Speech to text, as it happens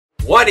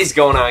What is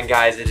going on,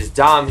 guys? It is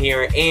Dom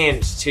here,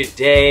 and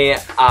today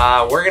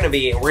we're gonna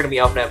be opening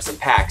up some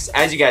packs.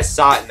 As you guys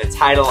saw it in the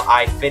title,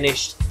 I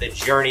finished the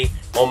journey.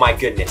 Oh my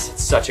goodness,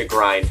 it's such a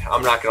grind.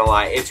 I'm not gonna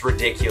lie, it's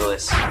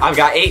ridiculous. I've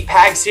got 8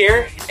 packs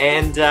here,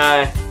 and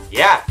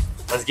yeah,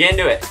 let's get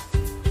into it.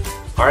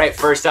 All right,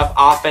 first up,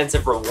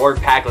 offensive reward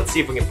pack. Let's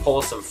see if we can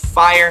pull some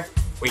fire.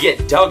 We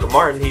get Doug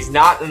Martin. He's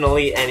not an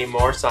elite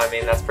anymore, so I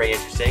mean, that's pretty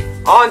interesting.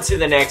 On to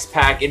the next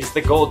pack. It is the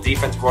gold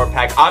defense reward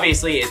pack.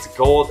 Obviously, it's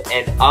gold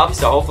and up,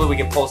 so hopefully we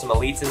can pull some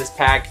elites in this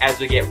pack as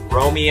we get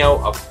Romeo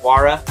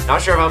Aquara.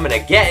 Not sure if I'm going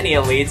to get any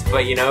elites,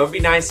 but, you know, it'd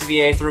be nice if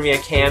EA threw me a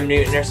Cam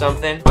Newton or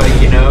something.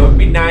 But, you know, it'd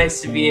be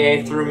nice if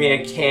EA threw me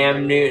a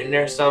Cam Newton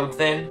or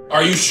something.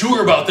 Are you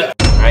sure about that?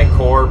 All right,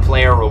 core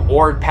player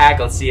reward pack.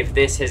 Let's see if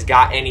this has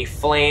got any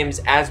flames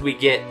as we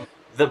get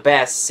the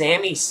best,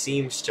 Sammy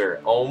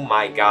Seamster. Oh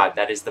my god,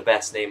 that is the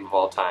best name of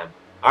all time.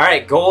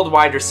 Alright, gold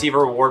wide receiver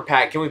reward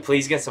pack. Can we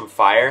please get some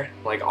fire?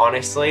 Like,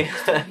 honestly,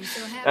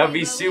 that would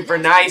be super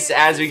nice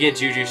as we get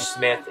Juju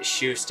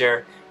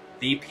Smith-Schuster,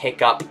 the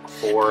pickup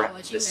for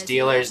the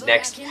Steelers.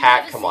 Next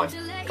pack, come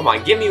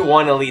on, give me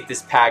one elite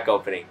this pack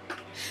opening.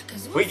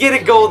 We get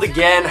a gold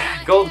again,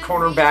 gold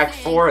cornerback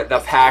for the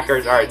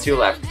Packers. Alright, 2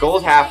 left.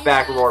 Gold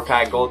halfback reward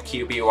pack, gold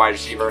QB wide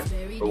receiver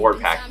reward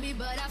pack.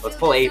 Let's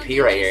pull AP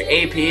right here.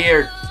 AP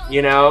or,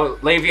 you know,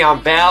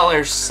 Le'Veon Bell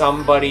or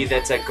somebody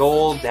that's a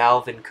gold.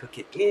 Dalvin Cook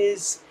it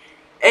is.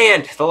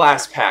 And the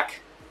last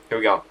pack. Here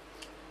we go.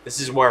 This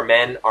is where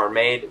men are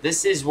made.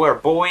 This is where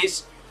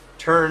boys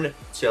turn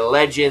to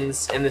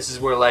legends. And this is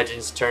where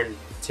legends turn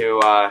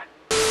to,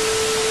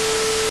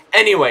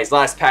 Anyways,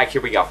 last pack.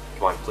 Here we go.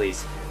 Come on,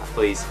 please.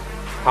 Please.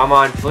 Come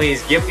on,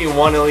 please. Give me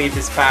one elite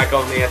this pack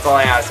over me. That's all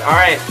I ask.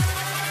 Alright.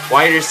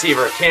 Wide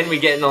receiver. Can we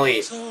get an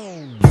elite?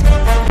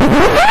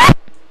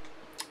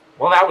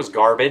 Well, that was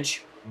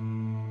garbage.